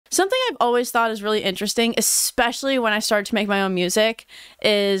Something I've always thought is really interesting, especially when I started to make my own music,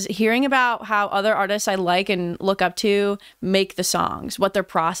 is hearing about how other artists I like and look up to make the songs, what their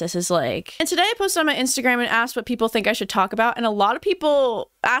process is like. And today I posted on my Instagram and asked what people think I should talk about, and a lot of people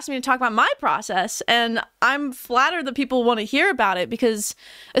asked me to talk about my process, and I'm flattered that people want to hear about it because,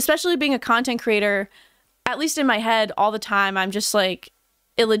 especially being a content creator, at least in my head all the time, I'm just like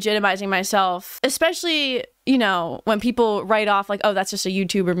illegitimizing myself, especially, you know, when people write off like, oh, that's just a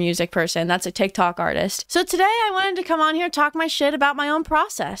YouTuber music person, that's a TikTok artist. So today I wanted to come on here and talk my shit about my own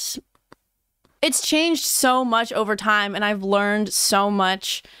process. It's changed so much over time, and I've learned so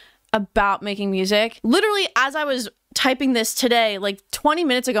much about making music. Literally, as I was typing this today, like 20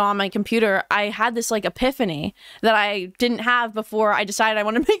 minutes ago on my computer, I had this like epiphany that I didn't have before I decided I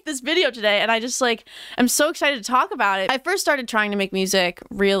want to make this video today. And I just like, I'm so excited to talk about it. I first started trying to make music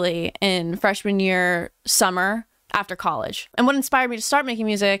really in freshman year summer after college. And what inspired me to start making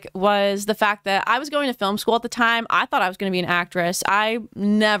music was the fact that I was going to film school at the time. I thought I was going to be an actress. I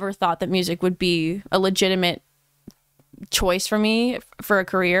never thought that music would be a legitimate choice for me for a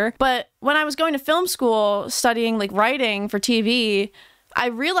career. But when I was going to film school studying like writing for TV, I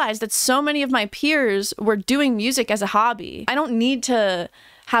realized that so many of my peers were doing music as a hobby. I don't need to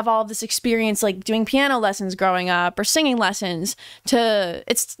have all of this experience like doing piano lessons growing up or singing lessons to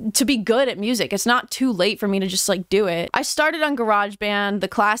be good at music. It's not too late for me to just like do it. I started on GarageBand, the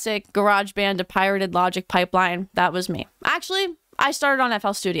classic GarageBand to pirated Logic pipeline. That was me. Actually, I started on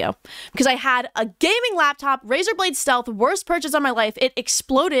FL Studio because I had a gaming laptop, Razer Blade Stealth, worst purchase of my life. It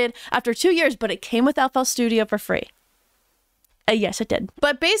exploded after 2 years, but it came with FL Studio for free. Yes, it did.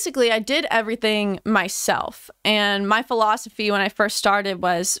 But basically, I did everything myself. And my philosophy when I first started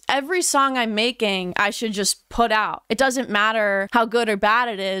was every song I'm making, I should just put out. It doesn't matter how good or bad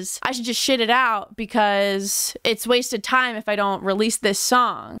it is. I should just shit it out because it's wasted time if I don't release this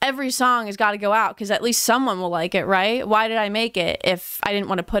song. Every song has got to go out because at least someone will like it, right? Why did I make it if I didn't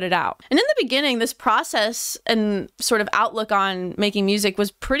want to put it out? And in the beginning, this process and sort of outlook on making music was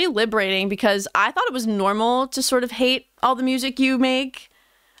pretty liberating because I thought it was normal to sort of hate all the music you make.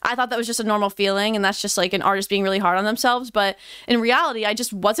 I thought that was just a normal feeling, and that's just like an artist being really hard on themselves. But in reality, I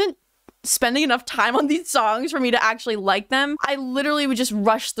just wasn't spending enough time on these songs for me to actually like them. I literally would just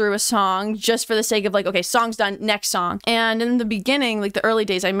rush through a song just for the sake of like, okay, song's done, next song. And in the beginning, like the early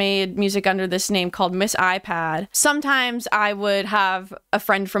days, I made music under this name called Miss iPad. Sometimes I would have a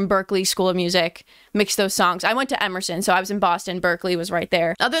friend from Berklee School of Music mix those songs. I went to Emerson, so I was in Boston. Berklee was right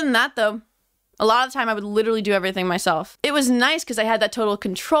there. Other than that, though, a lot of the time I would literally do everything myself. It was nice because I had that total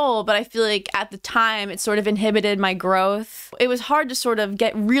control, but I feel like at the time it sort of inhibited my growth. It was hard to sort of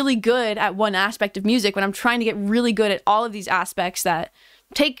get really good at one aspect of music when I'm trying to get really good at all of these aspects that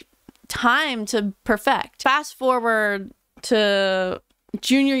take time to perfect. Fast forward to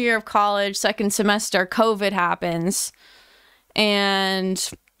junior year of college, second semester, COVID happens,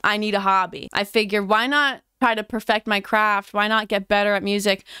 and I need a hobby. I figured, why not try to perfect my craft? Why not get better at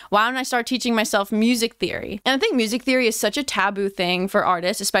music? Why don't I start teaching myself music theory? And I think music theory is such a taboo thing for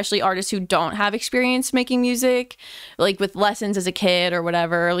artists, especially artists who don't have experience making music, like with lessons as a kid or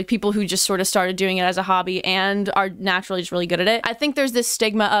whatever, like people who just sort of started doing it as a hobby and are naturally just really good at it. I think there's this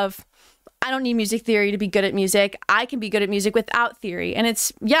stigma of, I don't need music theory to be good at music. I can be good at music without theory. And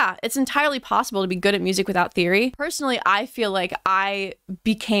it's entirely possible to be good at music without theory. Personally, I feel like I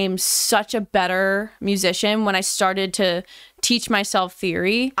became such a better musician when I started to teach myself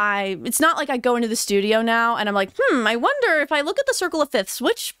theory. It's not like I go into the studio now and I'm like, I wonder if I look at the circle of fifths,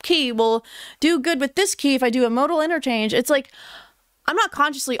 which key will do good with this key if I do a modal interchange. It's like, I'm not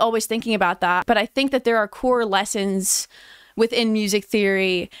consciously always thinking about that, but I think that there are core lessons within music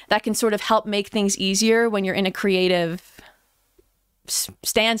theory that can sort of help make things easier when you're in a creative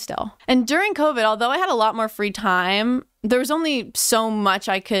standstill. And during COVID, although I had a lot more free time, there was only so much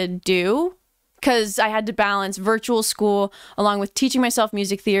I could do because I had to balance virtual school along with teaching myself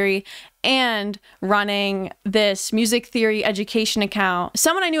music theory and running this music theory education account.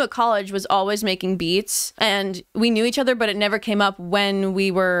 Someone I knew at college was always making beats, and we knew each other, but it never came up when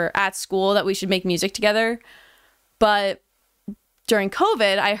we were at school that we should make music together. But during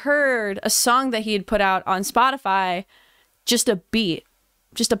COVID, I heard a song that he had put out on Spotify, just a beat,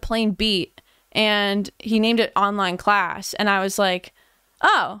 just a plain beat, and he named it Online Class. And I was like,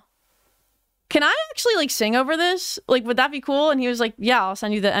 oh, can I actually like sing over this? Like, would that be cool? And he was like, yeah, I'll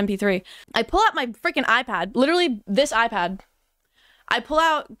send you the MP3. I pull out my freaking iPad, literally this iPad. I pull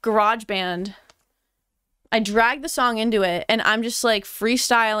out GarageBand. I drag the song into it, and I'm just like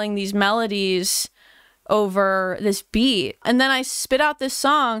freestyling these melodies over this beat. And then I spit out this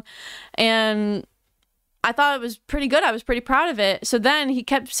song, and I thought it was pretty good. I was pretty proud of it. So then he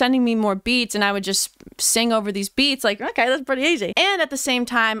kept sending me more beats and I would just sing over these beats like, okay, that's pretty easy. And at the same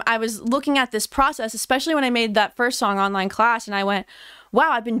time, I was looking at this process, especially when I made that first song, Online Class, and I went,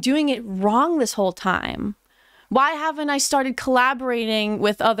 wow, I've been doing it wrong this whole time. Why haven't I started collaborating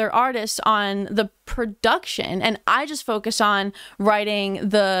with other artists on the production? And I just focus on writing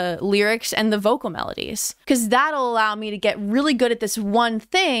the lyrics and the vocal melodies, because that'll allow me to get really good at this one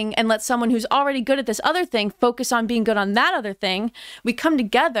thing and let someone who's already good at this other thing focus on being good on that other thing. We come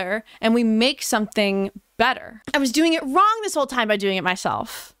together and we make something better. I was doing it wrong this whole time by doing it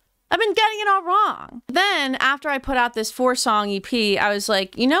myself. I've been getting it all wrong. Then after I put out this 4-song EP, I was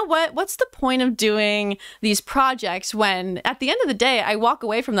like, you know what? What's the point of doing these projects when at the end of the day, I walk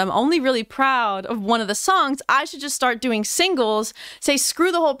away from them only really proud of one of the songs? I should just start doing singles, say,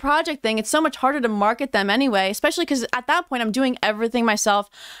 screw the whole project thing. It's so much harder to market them anyway, especially because at that point I'm doing everything myself.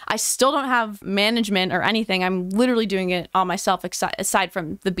 I still don't have management or anything. I'm literally doing it all myself aside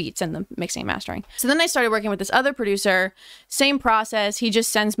from the beats and the mixing and mastering. So then I started working with this other producer, same process. He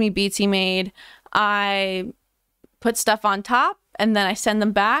just sends me beats he made. I put stuff on top and then I send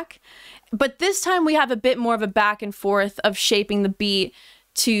them back. But this time we have a bit more of a back and forth of shaping the beat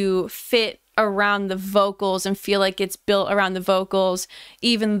to fit around the vocals and feel like it's built around the vocals,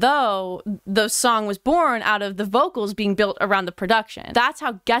 even though the song was born out of the vocals being built around the production. That's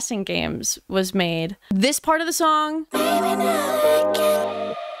how Guessing Games was made. This part of the song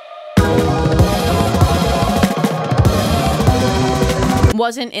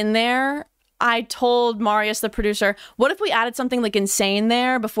wasn't in there. I told Marius, the producer, what if we added something like insane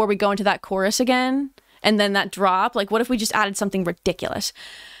there before we go into that chorus again? And then that drop, like what if we just added something ridiculous?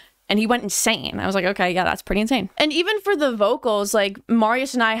 And he went insane. I was like, okay, yeah, that's pretty insane. And even for the vocals, like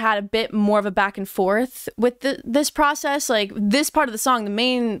Marius and I had a bit more of a back and forth with this process. Like this part of the song, the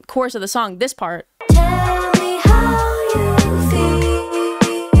main chorus of the song, this part. Tell me how you feel.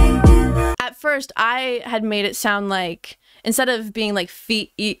 At first, I had made it sound like, instead of being like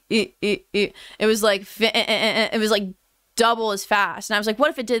feet, it was like it was like double as fast. And I was like,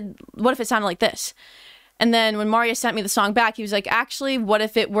 what if it sounded like this? And then when Marius sent me the song back, he was like, actually, what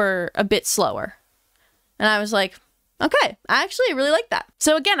if it were a bit slower? And I was like, okay, I actually really like that.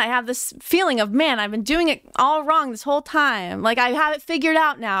 So again, I have this feeling of, man, I've been doing it all wrong this whole time. Like I have it figured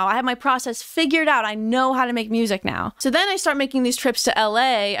out now. I have my process figured out. I know how to make music now. So then I start making these trips to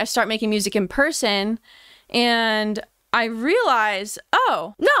LA. I start making music in person, and I realize,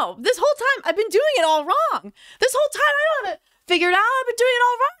 oh, no, this whole time I've been doing it all wrong. This whole time I don't have it figured out. I've been doing it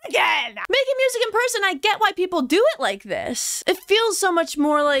all wrong again. Making music in person, I get why people do it like this. It feels so much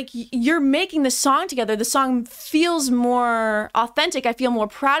more like you're making the song together. The song feels more authentic. I feel more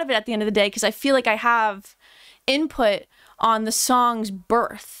proud of it at the end of the day because I feel like I have input on the song's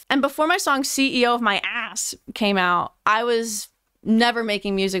birth. And before my song CEO of My Ass came out, I was never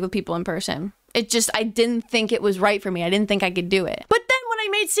making music with people in person. I didn't think it was right for me. I didn't think I could do it. But then when I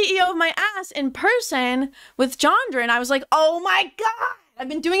made CEO of My Ass in person with Jondren, I was like, oh my God, I've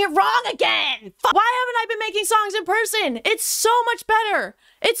been doing it wrong again. Why haven't I been making songs in person? It's so much better.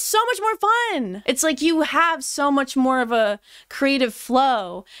 It's so much more fun. It's like you have so much more of a creative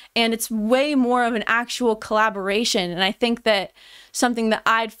flow, and it's way more of an actual collaboration. And I think that something that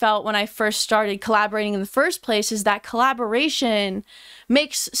I'd felt when I first started collaborating in the first place is that collaboration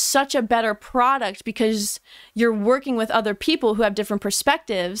makes such a better product because you're working with other people who have different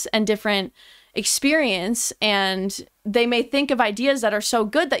perspectives and different experience, and they may think of ideas that are so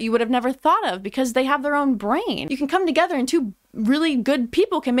good that you would have never thought of because they have their own brain. You can come together and two really good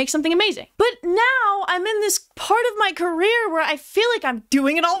people can make something amazing. But now I'm in this part of my career where I feel like I'm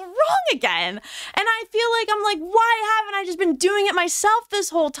doing it all wrong again. And I feel like I'm like, why haven't I just been doing it myself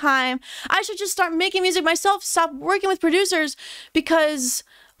this whole time? I should just start making music myself, stop working with producers, because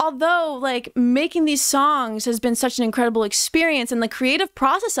although like making these songs has been such an incredible experience and the creative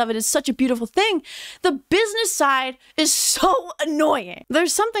process of it is such a beautiful thing, the business side is so annoying.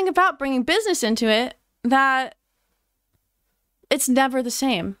 There's something about bringing business into it that it's never the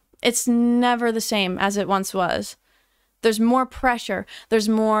same. It's never the same as it once was. There's more pressure. There's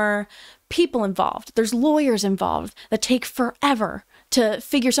more people involved. There's lawyers involved that take forever to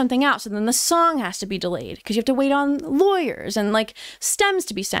figure something out. So then the song has to be delayed because you have to wait on lawyers and like stems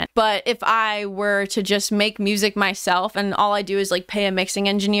to be sent. But if I were to just make music myself and all I do is like pay a mixing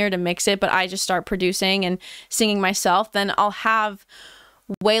engineer to mix it, but I just start producing and singing myself, then I'll have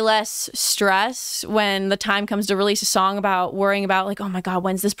way less stress when the time comes to release a song about worrying about like, oh my God,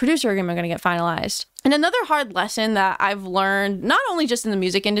 when's this producer agreement going to get finalized? And another hard lesson that I've learned, not only just in the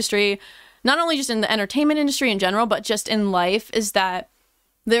music industry, not only just in the entertainment industry in general, but just in life, is that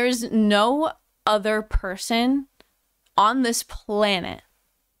there's no other person on this planet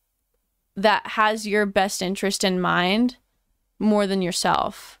that has your best interest in mind more than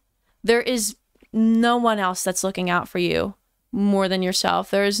yourself. There is no one else that's looking out for you more than yourself.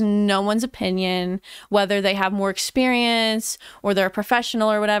 There is no one's opinion, whether they have more experience or they're a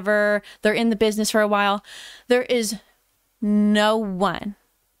professional or whatever, they're in the business for a while. There is no one.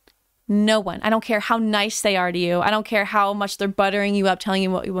 No one. I don't care how nice they are to you. I don't care how much they're buttering you up, telling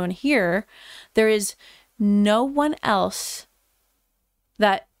you what you want to hear. There is no one else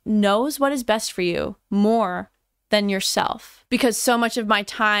that knows what is best for you more than yourself. Because so much of my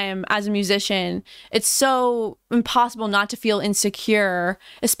time as a musician, it's so impossible not to feel insecure,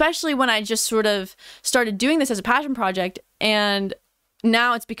 especially when I just sort of started doing this as a passion project and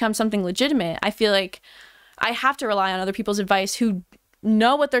now it's become something legitimate. I feel like I have to rely on other people's advice who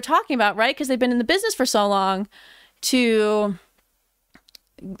know what they're talking about, right? Because they've been in the business for so long to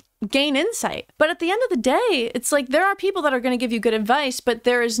gain insight. But at the end of the day, it's like there are people that are going to give you good advice, but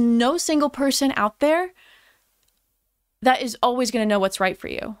there is no single person out there that is always going to know what's right for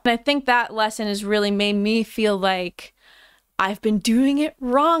you. And I think that lesson has really made me feel like I've been doing it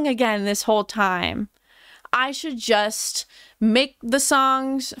wrong again this whole time. I should just make the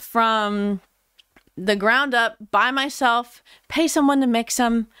songs from the ground up by myself, pay someone to mix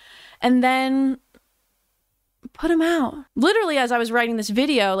them, and then put them out. Literally, as I was writing this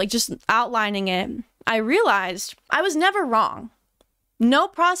video, like just outlining it, I realized I was never wrong. No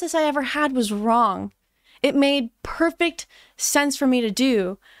process I ever had was wrong. It made perfect sense for me to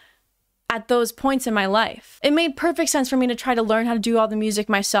do at those points in my life. It made perfect sense for me to try to learn how to do all the music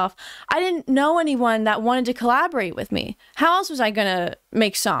myself. I didn't know anyone that wanted to collaborate with me. How else was I gonna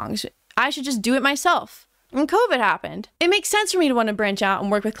make songs? I should just do it myself. And COVID happened. It makes sense for me to want to branch out and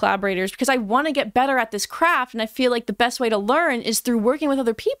work with collaborators because I want to get better at this craft, and I feel like the best way to learn is through working with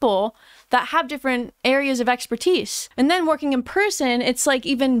other people that have different areas of expertise. And then working in person, it's like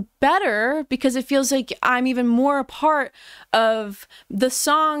even better because it feels like I'm even more a part of the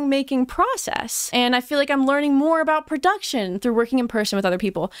song making process. And I feel like I'm learning more about production through working in person with other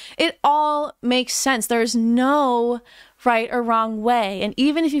people. It all makes sense. There's no right or wrong way. And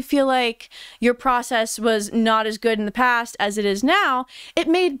even if you feel like your process was not as good in the past as it is now, it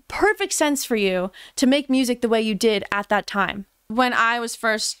made perfect sense for you to make music the way you did at that time. When I was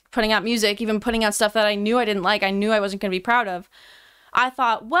first putting out music, even putting out stuff that I knew I didn't like, I knew I wasn't going to be proud of, I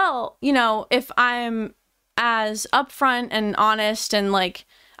thought, well, you know, if I'm as upfront and honest and like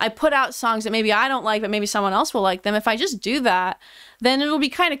I put out songs that maybe I don't like, but maybe someone else will like them, if I just do that, then it'll be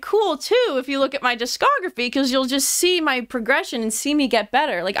kind of cool too if you look at my discography, because you'll just see my progression and see me get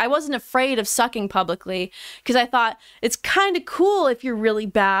better. Like I wasn't afraid of sucking publicly because I thought it's kind of cool if you're really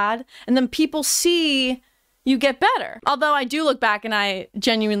bad and then people see you get better. Although I do look back and I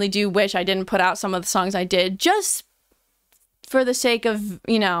genuinely do wish I didn't put out some of the songs I did just for the sake of,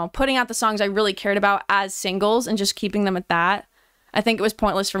 you know, putting out the songs I really cared about as singles and just keeping them at that. I think it was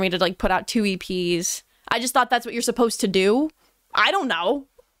pointless for me to like put out 2 EPs. I just thought that's what you're supposed to do. I don't know.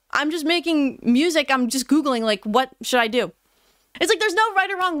 I'm just making music. I'm just Googling like, what should I do? It's like, there's no right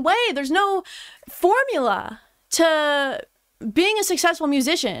or wrong way. There's no formula to being a successful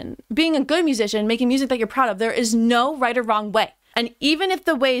musician, being a good musician, making music that you're proud of. There is no right or wrong way. And even if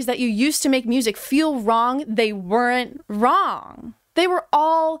the ways that you used to make music feel wrong, they weren't wrong. They were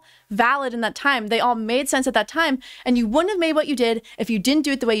all valid in that time. They all made sense at that time. And you wouldn't have made what you did if you didn't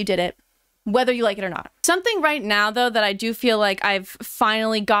do it the way you did it, whether you like it or not. Something right now, though, that I do feel like I've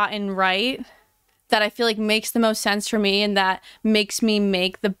finally gotten right, that I feel like makes the most sense for me and that makes me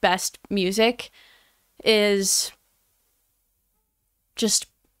make the best music is just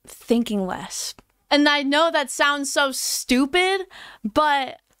thinking less. And I know that sounds so stupid,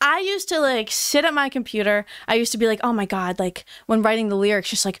 but I used to like sit at my computer. I used to be like, oh my God, like when writing the lyrics,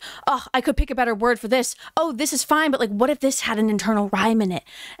 just like, oh, I could pick a better word for this. Oh, this is fine. But like, what if this had an internal rhyme in it?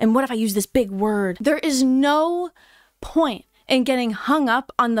 And what if I use this big word? There is no point in getting hung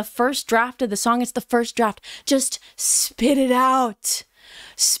up on the first draft of the song. It's the first draft. Just spit it out.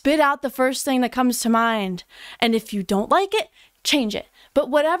 Spit out the first thing that comes to mind. And if you don't like it, change it. But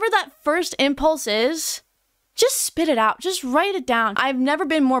whatever that first impulse is, just spit it out. Just write it down. I've never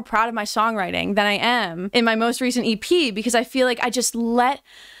been more proud of my songwriting than I am in my most recent EP because I feel like I just let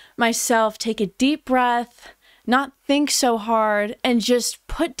myself take a deep breath, not think so hard, and just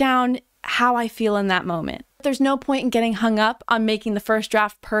put down how I feel in that moment. There's no point in getting hung up on making the first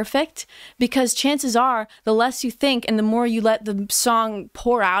draft perfect because chances are the less you think and the more you let the song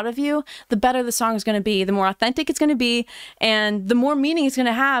pour out of you, the better the song is going to be, the more authentic it's going to be, and the more meaning it's going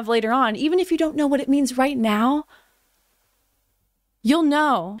to have later on. Even if you don't know what it means right now, you'll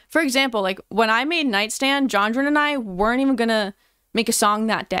know. For example, like when I made Nightstand, Jondren and I weren't even gonna make a song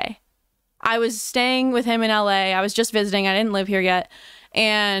that day. I was staying with him in LA. I was just visiting. I didn't live here yet.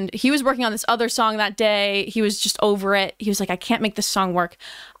 And he was working on this other song that day. He was just over it. He was like, I can't make this song work.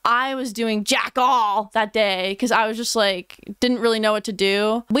 I was doing jack all that day because I was just like, didn't really know what to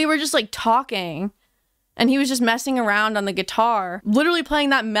do. We were just like talking and he was just messing around on the guitar, literally playing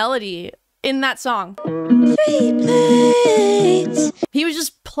that melody in that song. 3 plates. He was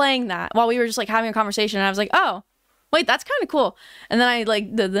just playing that while we were just like having a conversation. And I was like, oh, wait, that's kind of cool. And then I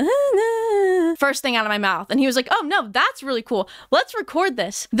like the first thing out of my mouth. And he was like, oh no, that's really cool. Let's record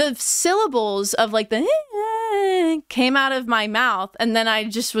this. The syllables of like the came out of my mouth. And then I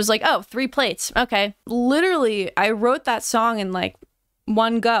just was like, oh, 3 plates. Okay. Literally, I wrote that song in like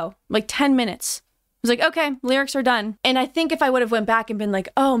one go, like 10 minutes. I was like, okay, lyrics are done. And I think if I would have went back and been like,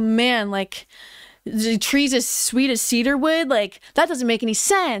 oh man, like the trees as sweet as cedar wood, like that doesn't make any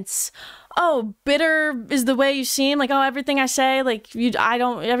sense. Oh, bitter is the way you seem. Like, oh, everything I say, like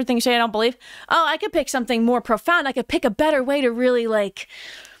everything you say, I don't believe. Oh, I could pick something more profound. I could pick a better way to really like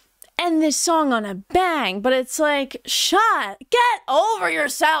end this song on a bang. But it's like, get over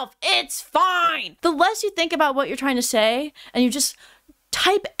yourself. It's fine. The less you think about what you're trying to say and you just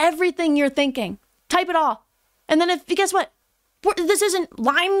type everything you're thinking, type it all. And then guess what? This isn't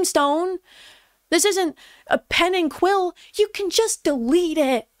limestone. This isn't a pen and quill. You can just delete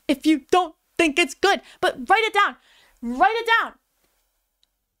it if you don't think it's good. But write it down. Write it down.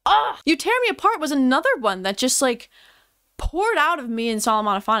 Ugh. You Tear Me Apart was another one that just like poured out of me in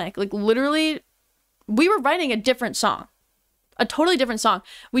Solomonophonic. Like literally, we were writing a different song. A totally different song.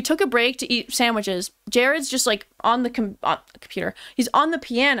 We took a break to eat sandwiches. Jared's just like on the computer. He's on the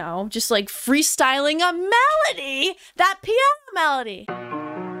piano, just like freestyling a melody. That piano melody.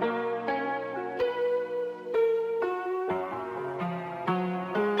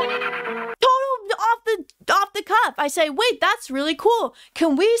 Off the cuff. I say, wait, that's really cool.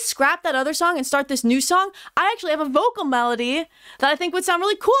 Can we scrap that other song and start this new song? I actually have a vocal melody that I think would sound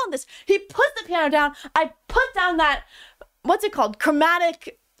really cool on this. He put the piano down. I put down that, what's it called?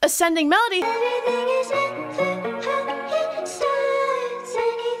 Chromatic ascending melody. Everything is how it starts.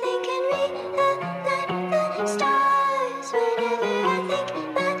 Anything can relight the stars. Whenever I think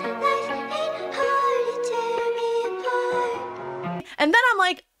my life ain't hard to tear me apart. And then I'm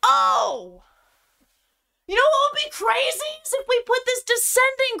like, oh! You know what would be crazy is if we put this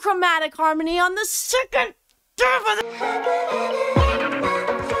descending chromatic harmony on the second half of the...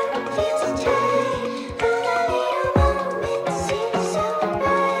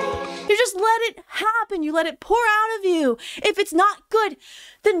 You just let it happen. You let it pour out of you. If it's not good,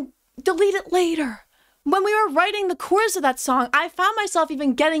 then delete it later. When we were writing the chorus of that song, I found myself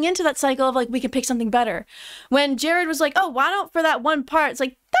even getting into that cycle of like, we could pick something better. When Jared was like, oh, why don't for that one part, it's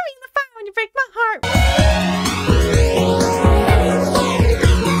like, tell me in the fire when you break my heart.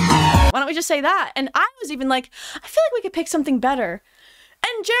 Why don't we just say that? And I was even like, I feel like we could pick something better.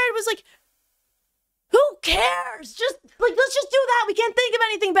 And Jared was like, who cares? Just like, let's just do that. We can't think of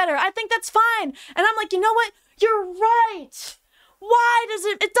anything better. I think that's fine. And I'm like, you know what? You're right. Why does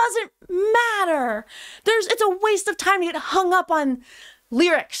it doesn't matter. It's a waste of time to get hung up on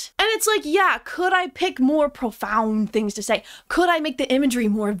lyrics. And it's like, yeah, could I pick more profound things to say? Could I make the imagery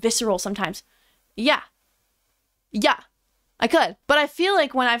more visceral sometimes? Yeah, I could. But I feel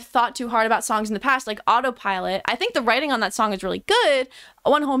like when I've thought too hard about songs in the past, like Autopilot, I think the writing on that song is really good.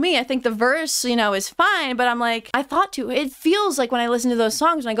 One Whole Me, I think the verse, you know, is fine, but I'm like, it feels like when I listen to those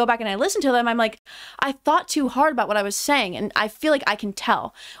songs, when I go back and I listen to them, I'm like, I thought too hard about what I was saying, and I feel like I can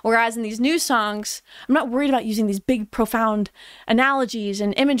tell. Whereas in these new songs, I'm not worried about using these big, profound analogies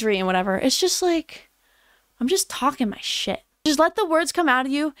and imagery and whatever. It's just like, I'm just talking my shit. Just let the words come out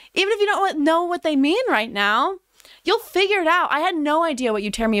of you, even if you don't know what they mean right now. You'll figure it out. I had no idea what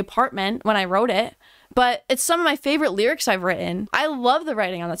You Tear Me Apart meant when I wrote it, but it's some of my favorite lyrics I've written. I love the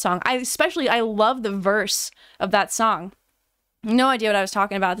writing on that song. I love the verse of that song. No idea what I was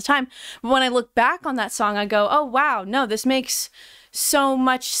talking about at the time, but when I look back on that song, I go, oh wow, no, this makes so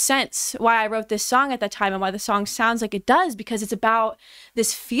much sense why I wrote this song at that time and why the song sounds like it does, because it's about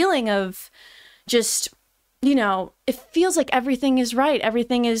this feeling of just, you know, it feels like everything is right.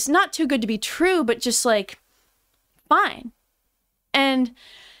 Everything is not too good to be true, but just like, fine. And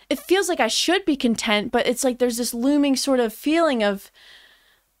it feels like I should be content, but it's like there's this looming sort of feeling of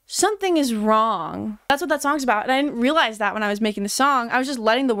something is wrong. That's what that song's about. And I didn't realize that when I was making the song. I was just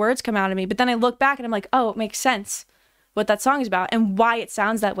letting the words come out of me. But then I look back and I'm like, oh, it makes sense what that song is about and why it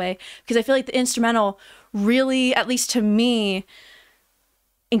sounds that way. Because I feel like the instrumental really, at least to me,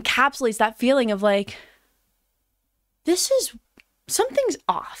 encapsulates that feeling of like, this is something's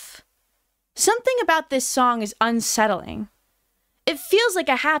off. Something about this song is unsettling. It feels like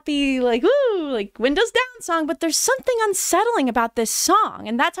a happy, like, woo, like windows down song, but there's something unsettling about this song.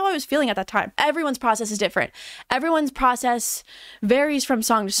 And that's how I was feeling at that time. Everyone's process is different. Everyone's process varies from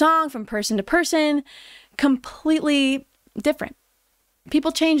song to song, from person to person, completely different.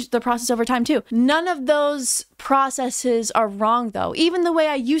 People change the process over time too. None of those processes are wrong though. Even the way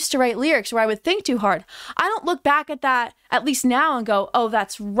I used to write lyrics where I would think too hard, I don't look back at that, at least now, and go, oh,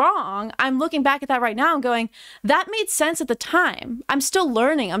 that's wrong. I'm looking back at that right now and going, that made sense at the time. I'm still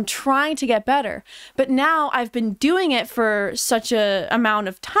learning. I'm trying to get better. But now I've been doing it for such a amount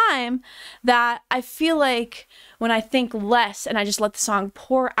of time that I feel like when I think less and I just let the song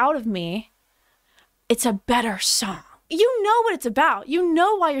pour out of me, it's a better song. You know what it's about. You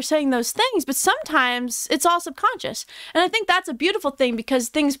know why you're saying those things, but sometimes it's all subconscious. And I think that's a beautiful thing because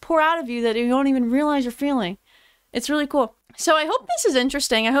things pour out of you that you don't even realize you're feeling. It's really cool. So I hope this is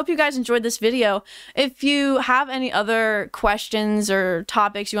interesting. I hope you guys enjoyed this video. If you have any other questions or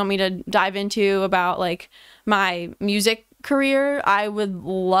topics you want me to dive into about like my music career, I would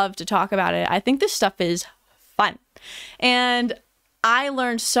love to talk about it. I think this stuff is fun. And I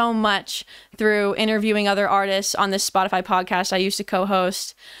learned so much through interviewing other artists on this Spotify podcast I used to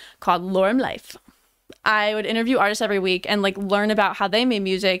co-host called Lorem Life. I would interview artists every week and like learn about how they made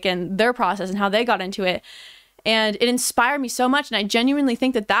music and their process and how they got into it. And it inspired me so much. And I genuinely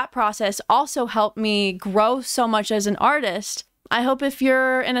think that that process also helped me grow so much as an artist. I hope if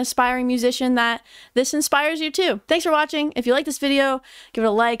you're an aspiring musician that this inspires you too. Thanks for watching. If you like this video, give it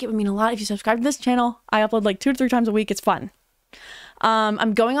a like. It would mean a lot if you subscribe to this channel. I upload like 2 to 3 times a week. It's fun.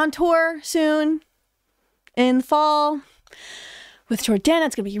 I'm going on tour soon in the fall with Jordana.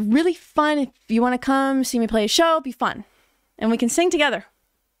 It's going to be really fun. If you want to come see me play a show, it'll be fun. And we can sing together.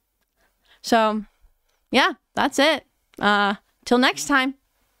 So, yeah, that's it. Till next time.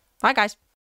 Bye, guys.